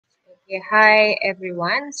Okay, hi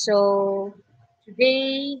everyone. So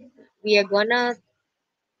today we are gonna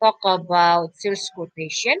talk about sales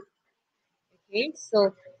quotation. Okay,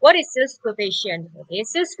 so what is sales quotation? Okay,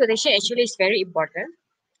 sales quotation actually is very important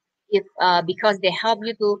if because they help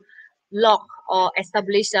you to lock or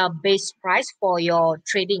establish a base price for your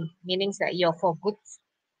trading, meaning that your for goods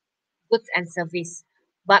and service.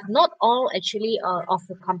 But not all actually of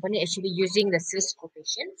the company actually using the sales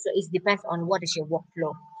quotation. So it depends on what is your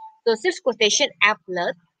workflow. So sales quotation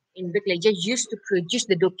applet in BigLedger used to produce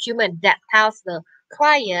the document that tells the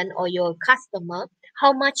client or your customer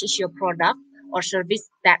how much is your product or service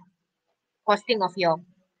that costing of your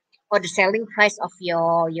or the selling price of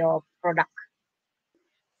your product.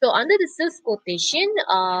 So under the sales quotation,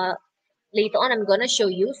 later on I'm gonna show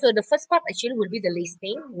you. So the first part actually will be the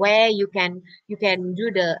listing where you can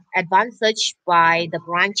do the advanced search by the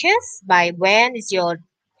branches, by when is your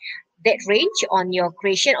date range on your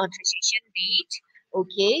creation or transaction date,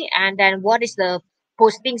 okay, and then what is the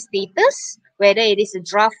posting status, whether it is a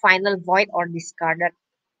draft, final, void, or discarded.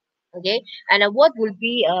 Okay, and what will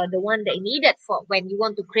be the one that needed for when you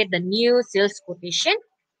want to create the new sales quotation,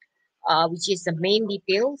 which is the main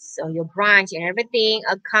details of your branch and everything,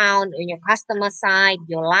 account on your customer side,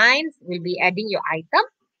 your lines will be adding your item.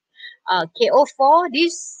 KO4,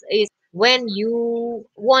 this is when you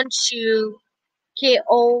want to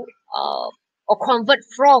KO or convert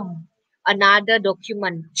from another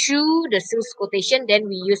document to the sales quotation, then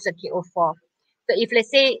we use the KO4. So if let's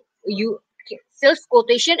say you sales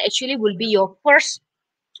quotation actually will be your first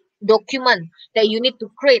document that you need to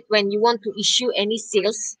create when you want to issue any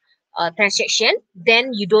sales transaction,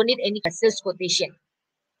 then you don't need any sales quotation.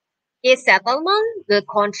 Okay, settlement, the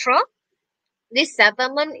contra. This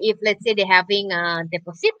settlement, if let's say they're having a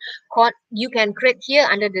deposit, you can create here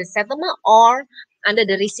under the settlement or under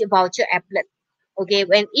the receipt voucher applet. Okay,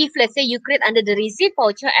 when if let's say you create under the receipt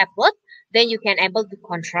voucher applet, then you can able to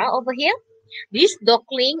contra over here. This doc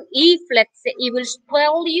link, if let's say it will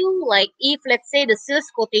tell you like if let's say the sales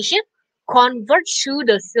quotation convert to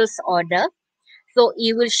the sales order, so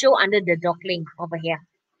it will show under the doc link over here.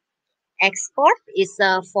 Export is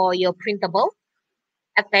for your printable.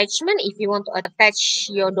 Attachment, if you want to attach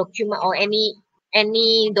your document or any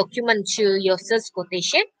document to your sales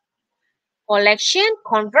quotation. Collection,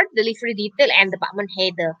 convert, delivery detail, and department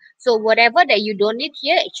header. So whatever that you don't need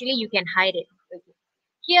here, actually you can hide it.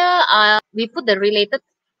 Here we put the related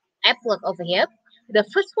applet over here. The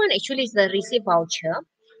first one actually is the receipt voucher.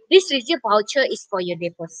 This receipt voucher is for your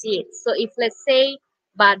deposit. So if let's say,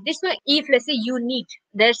 but this one, if let's say you need,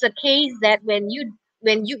 there's a case that when you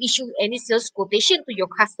issue any sales quotation to your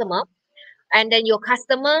customer, and then your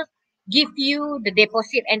customer give you the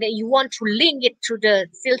deposit, and then you want to link it to the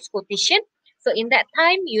sales quotation. So in that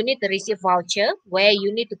time, you need the receipt voucher where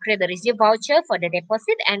you need to create the receipt voucher for the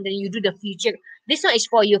deposit, and then you do the future. This one is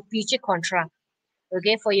for your future contract.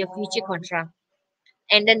 Okay, for your future contract.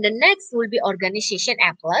 And then the next will be organization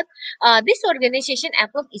applet. This organization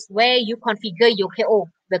applet is where you configure your KO,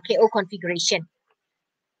 the KO configuration.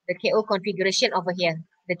 The KO configuration over here,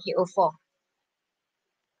 the KO4.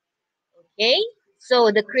 Okay.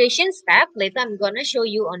 So the creation step, later I'm gonna show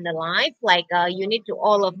you on the live, like you need to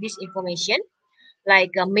all of this information,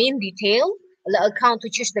 like main detail, the account to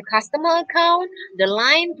choose the customer account, the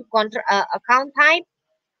line to account type.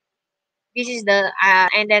 This is the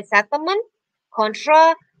and then settlement,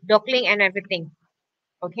 contra, docking, and everything.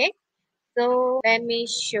 Okay. So let me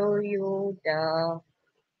show you the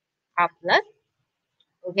applet.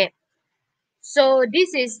 Okay. So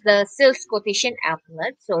this is the sales quotation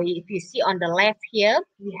applet. So if you see on the left here,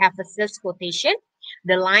 we have a sales quotation,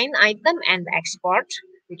 the line item, and the export.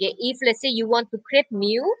 Okay. If let's say you want to create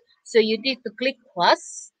new, so you need to click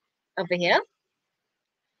plus over here,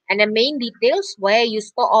 and the main details where you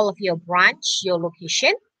store all of your branch, your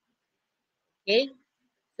location. Okay.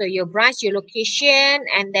 So your branch, your location,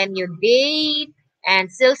 and then your date and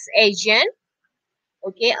sales agent.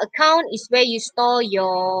 Okay, account is where you store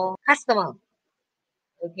your customer.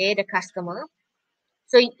 Okay, the customer.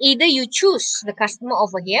 So either you choose the customer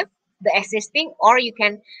over here, the existing, or you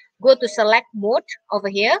can go to select mode over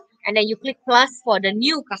here, and then you click plus for the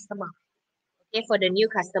new customer. Okay, for the new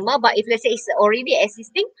customer. But if let's say it's already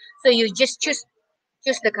existing, so you just choose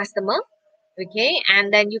the customer. Okay,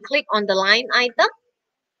 and then you click on the line item.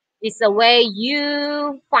 It's a way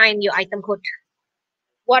you find your item code.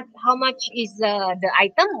 How much is the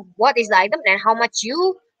item? What is the item, and how much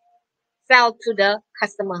you sell to the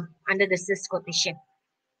customer under the sales quotation.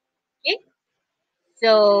 Okay,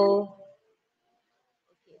 so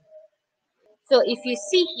so if you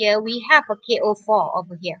see here, we have a KO4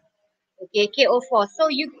 over here. Okay, KO4. So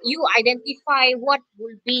you identify what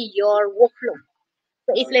will be your workflow.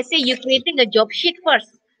 So if let's say you're creating a job sheet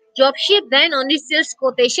first, job sheet, then only sales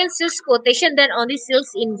quotation, then only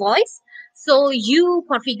sales invoice. So you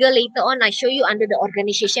configure later on. I show you under the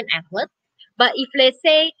organization applet. But if let's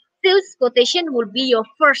say sales quotation will be your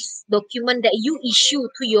first document that you issue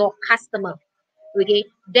to your customer, okay,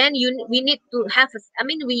 then we need to have.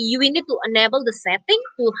 We need to enable the setting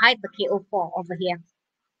to hide the KO4 over here,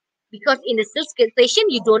 because in the sales quotation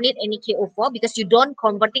you don't need any KO4 because you don't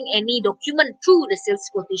converting any document through the sales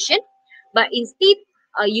quotation, but instead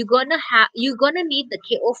you're gonna need the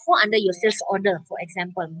KO4 under your sales order, for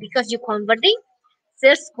example, because you're converting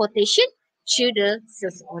sales quotation to the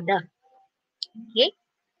sales order. Okay,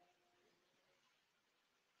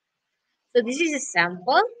 so this is a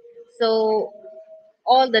sample. So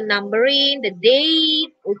all the numbering, the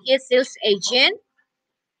date, okay, sales agent,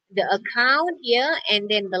 the account here, and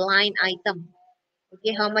then the line item.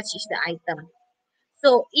 Okay, how much is the item?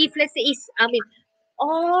 So if let's say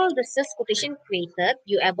all the sales quotation created,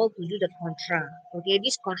 you're able to do the contra. Okay,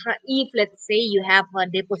 this contra, if let's say you have a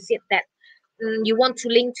deposit that you want to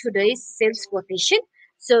link to the sales quotation,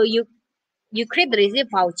 so you create the receipt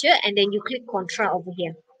voucher and then you click contra over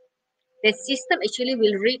here. The system actually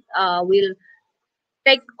will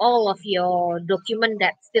take all of your document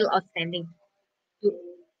that's still outstanding to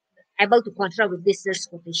able to contra with this sales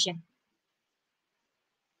quotation.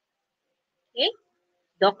 Okay,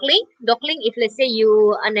 docking. If let's say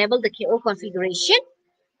you enable the KO configuration,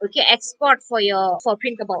 okay, export for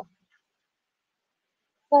printable.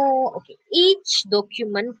 For okay, each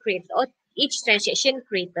document created or each transaction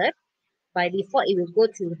created, by default it will go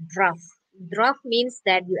to draft. Draft means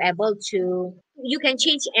that you can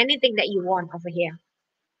change anything that you want over here.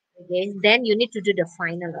 Okay, then you need to do the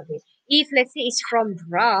final of it. If let's say it's from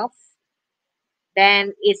draft,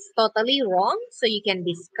 then it's totally wrong, so you can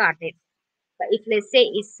discard it. But if let's say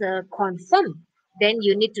it's confirmed, then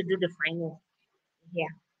you need to do the final.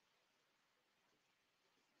 Yeah.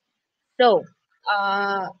 So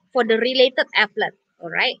for the related applet, all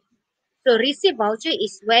right. So receipt voucher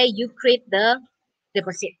is where you create the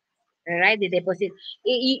deposit, all right? The deposit.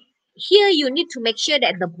 Here you need to make sure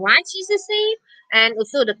that the branch is the same and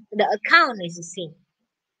also the account is the same.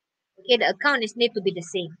 Okay, the account is need to be the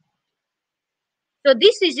same. So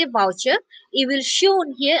this receipt voucher, it will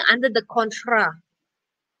shown here under the contra.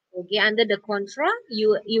 Okay, under the contra,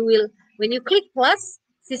 you will when you click plus,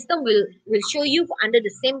 system will show you under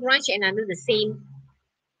the same branch and under the same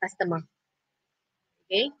customer.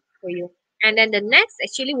 Okay, for you. And then the next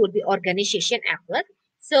actually would be organization applet.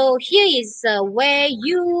 So here is where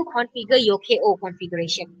you configure your KO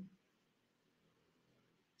configuration.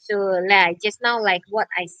 So like just now, like what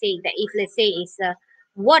I say, that if let's say is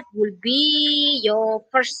what will be your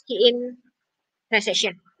first key in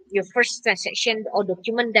transaction, your first transaction or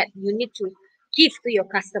document that you need to give to your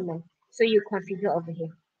customer. So you configure over here.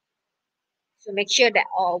 So make sure that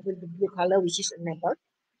all with the blue color which is enabled.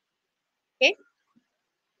 Okay.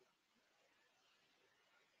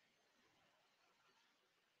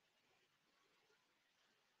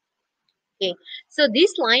 Okay. So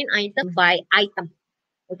this line item by item.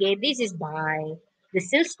 Okay, this is by the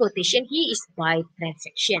sales quotation. Here is by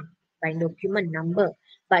transaction, by document number.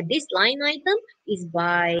 But this line item is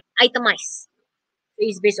by itemized. So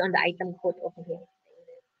it's based on the item code over here.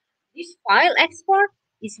 This file export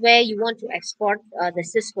is where you want to export the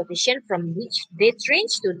sales quotation from which date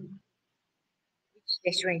range to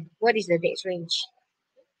which date range. What is the date range?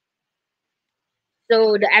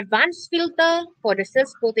 So the advanced filter for the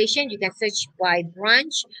sales quotation, you can search by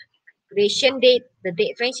branch, creation date, the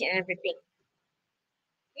date range, and everything.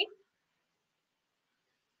 Okay.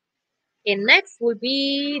 Okay, next will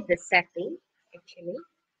be the setting, actually.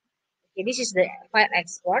 Okay, this is the file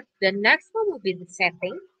export. The next one will be the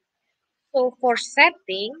setting. So for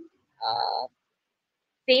setting, uh,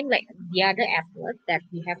 same like the other applet that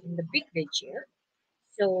we have in the BigLedger.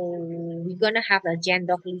 So we're gonna have a gen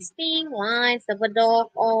doc listing, line, server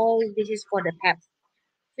doc, all this is for the tabs.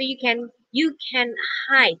 So you can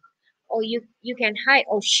hide or you can hide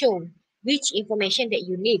or show which information that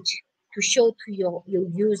you need to show to your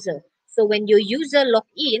user. So when your user log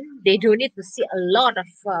in, they don't need to see a lot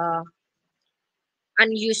of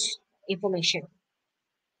unused information,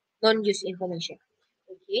 non-used information.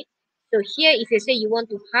 Okay. So here, if you say you want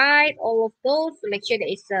to hide all of those, so make sure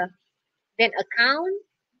that it's a then account.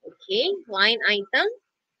 Okay, line item.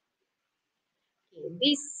 Okay,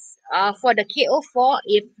 this for the KO4,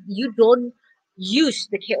 if you don't use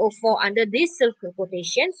the KO4 under this self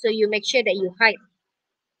quotation, so you make sure that you hide.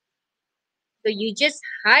 So you just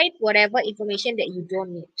hide whatever information that you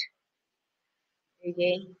don't need.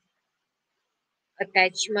 Okay,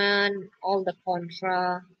 attachment, all the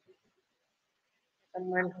contra,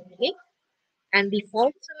 command, okay, and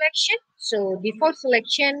default selection. So default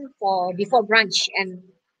selection for default branch and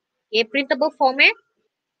a printable format.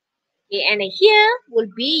 Okay, and here will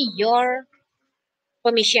be your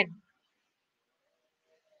permission.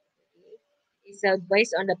 It's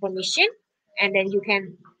based on the permission, and then you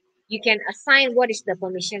can assign what is the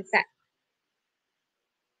permission set.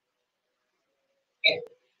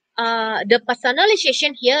 The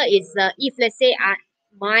personalization here is if let's say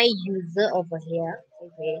my user over here,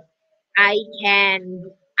 okay, I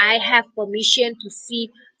can I have permission to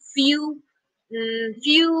see few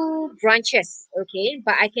few branches, okay,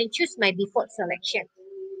 but I can choose my default selection.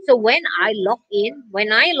 So when I log in,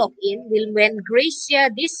 when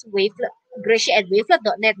Gracia this Wavelet, Gracia at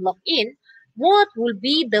wavelet.net log in, what will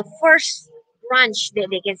be the first branch that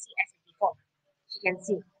they can see as a default? You can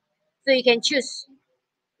see. So you can choose.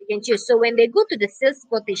 So when they go to the sales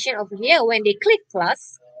quotation over here, when they click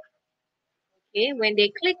plus, okay, when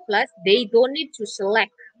they click plus, they don't need to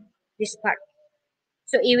select this part.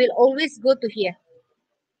 So it will always go to here,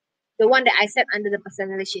 the one that I set under the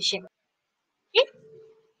personalization. Okay.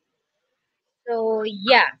 So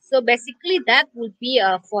yeah, so basically that would be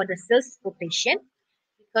for the sales quotation,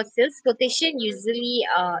 because sales quotation usually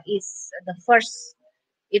is the first.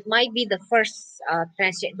 It might be the first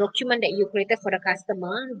document that you created for the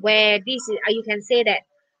customer, where this is, you can say that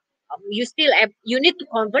you still have, you need to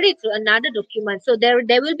convert it to another document. So there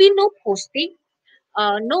will be no posting,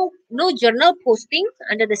 no journal posting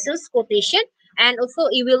under the sales quotation, and also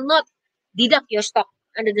it will not deduct your stock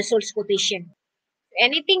under the sales quotation.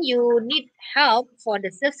 Anything you need help for the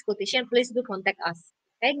sales quotation, please do contact us.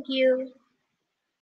 Thank you.